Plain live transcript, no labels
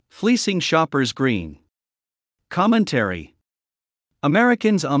Fleecing shoppers green. Commentary.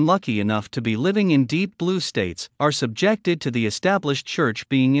 Americans unlucky enough to be living in deep blue states are subjected to the established church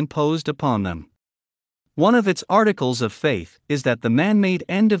being imposed upon them. One of its articles of faith is that the man-made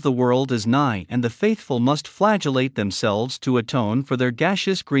end of the world is nigh and the faithful must flagellate themselves to atone for their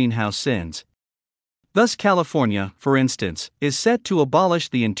gaseous greenhouse sins. Thus California, for instance, is set to abolish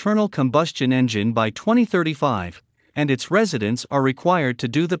the internal combustion engine by 2035, and its residents are required to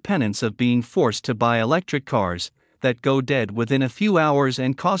do the penance of being forced to buy electric cars that go dead within a few hours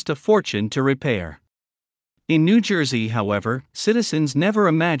and cost a fortune to repair. In New Jersey, however, citizens never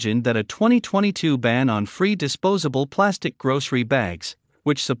imagined that a 2022 ban on free disposable plastic grocery bags,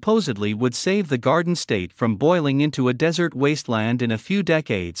 which supposedly would save the Garden State from boiling into a desert wasteland in a few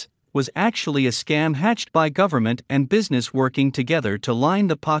decades, was actually a scam hatched by government and business working together to line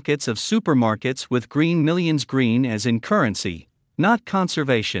the pockets of supermarkets with green millions, green as in currency, not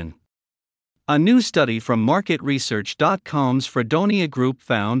conservation. A new study from MarketResearch.com's Fredonia Group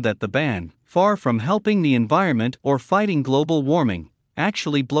found that the ban, far from helping the environment or fighting global warming,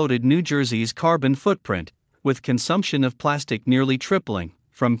 actually bloated New Jersey's carbon footprint, with consumption of plastic nearly tripling,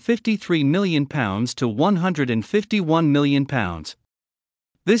 from 53 million pounds to 151 million pounds.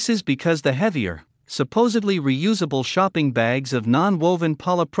 This is because the heavier, supposedly reusable shopping bags of non-woven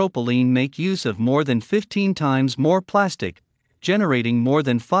polypropylene make use of more than 15 times more plastic, generating more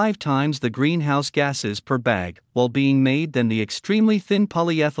than 5 times the greenhouse gases per bag while being made than the extremely thin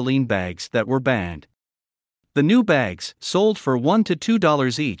polyethylene bags that were banned. The new bags, sold for $1 to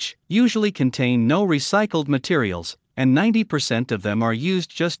 $2 each, usually contain no recycled materials, and 90% of them are used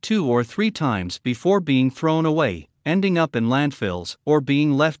just 2 or 3 times before being thrown away, ending up in landfills or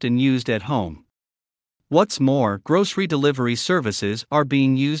being left unused at home. What's more, grocery delivery services are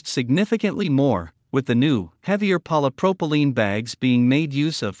being used significantly more, with the new, heavier polypropylene bags being made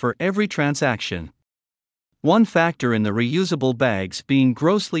use of for every transaction. One factor in the reusable bags being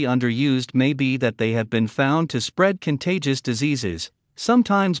grossly underused may be that they have been found to spread contagious diseases,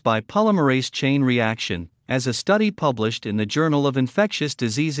 sometimes by polymerase chain reaction, as a study published in the Journal of Infectious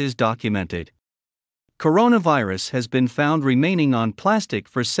Diseases documented. Coronavirus has been found remaining on plastic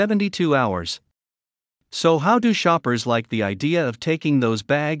for 72 hours. So how do shoppers like the idea of taking those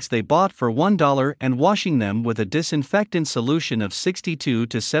bags they bought for $1 and washing them with a disinfectant solution of 62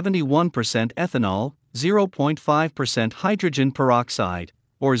 to 71% ethanol, 0.5% hydrogen peroxide,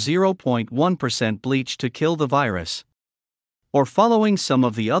 or 0.1% bleach to kill the virus? Or following some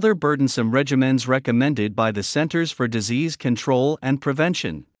of the other burdensome regimens recommended by the Centers for Disease Control and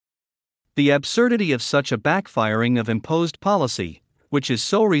Prevention? The absurdity of such a backfiring of imposed policy, which is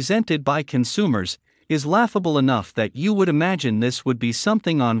so resented by consumers, is laughable enough that you would imagine this would be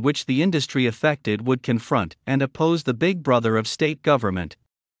something on which the industry affected would confront and oppose the big brother of state government.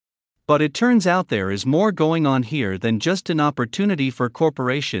 But it turns out there is more going on here than just an opportunity for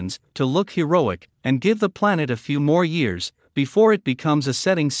corporations to look heroic and give the planet a few more years before it becomes a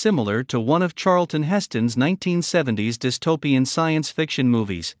setting similar to one of Charlton Heston's 1970s dystopian science fiction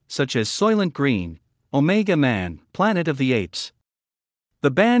movies, such as Soylent Green, Omega Man, Planet of the Apes.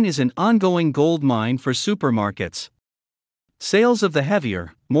 The ban is an ongoing gold mine for supermarkets. Sales of the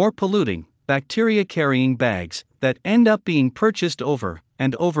heavier, more polluting, bacteria-carrying bags that end up being purchased over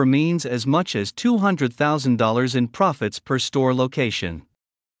and over means as much as $200,000 in profits per store location.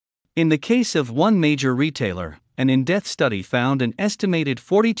 In the case of one major retailer, an in-depth study found an estimated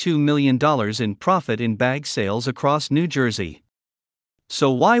 $42 million in profit in bag sales across New Jersey.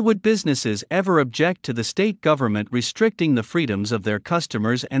 So why would businesses ever object to the state government restricting the freedoms of their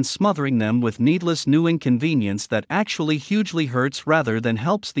customers and smothering them with needless new inconvenience that actually hugely hurts rather than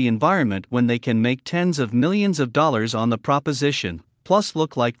helps the environment when they can make tens of millions of dollars on the proposition, plus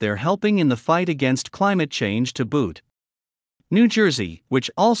look like they're helping in the fight against climate change to boot? New Jersey, which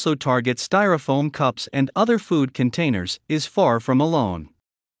also targets styrofoam cups and other food containers, is far from alone.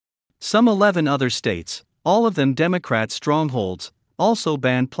 Some 11 other states, all of them Democrat strongholds, also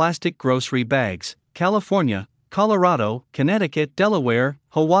ban plastic grocery bags: California, Colorado, Connecticut, Delaware,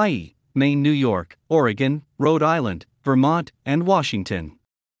 Hawaii, Maine, New York, Oregon, Rhode Island, Vermont, and Washington.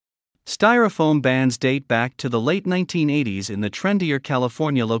 Styrofoam bans date back to the late 1980s in the trendier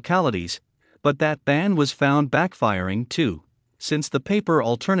California localities, but that ban was found backfiring too, since the paper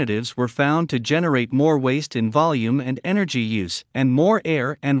alternatives were found to generate more waste in volume and energy use, and more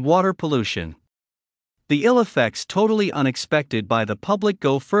air and water pollution. The ill effects, totally unexpected by the public,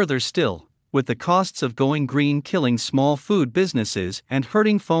 go further still, with the costs of going green killing small food businesses and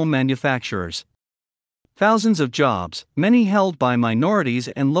hurting foam manufacturers. Thousands of jobs, many held by minorities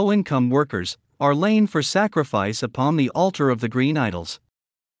and low-income workers, are laid for sacrifice upon the altar of the green idols.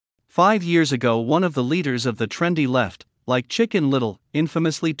 5 years ago, one of the leaders of the trendy left, like Chicken Little,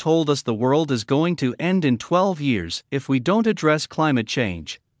 infamously told us the world is going to end in 12 years if we don't address climate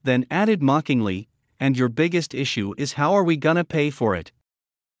change, then added mockingly, and your biggest issue is how are we gonna pay for it?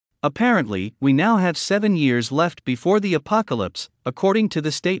 Apparently, we now have 7 years left before the apocalypse, according to the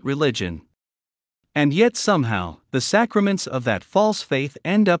state religion. And yet somehow, the sacraments of that false faith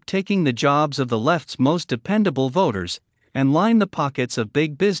end up taking the jobs of the left's most dependable voters, and line the pockets of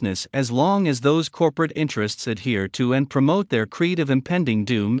big business as long as those corporate interests adhere to and promote their creed of impending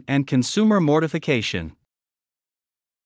doom and consumer mortification.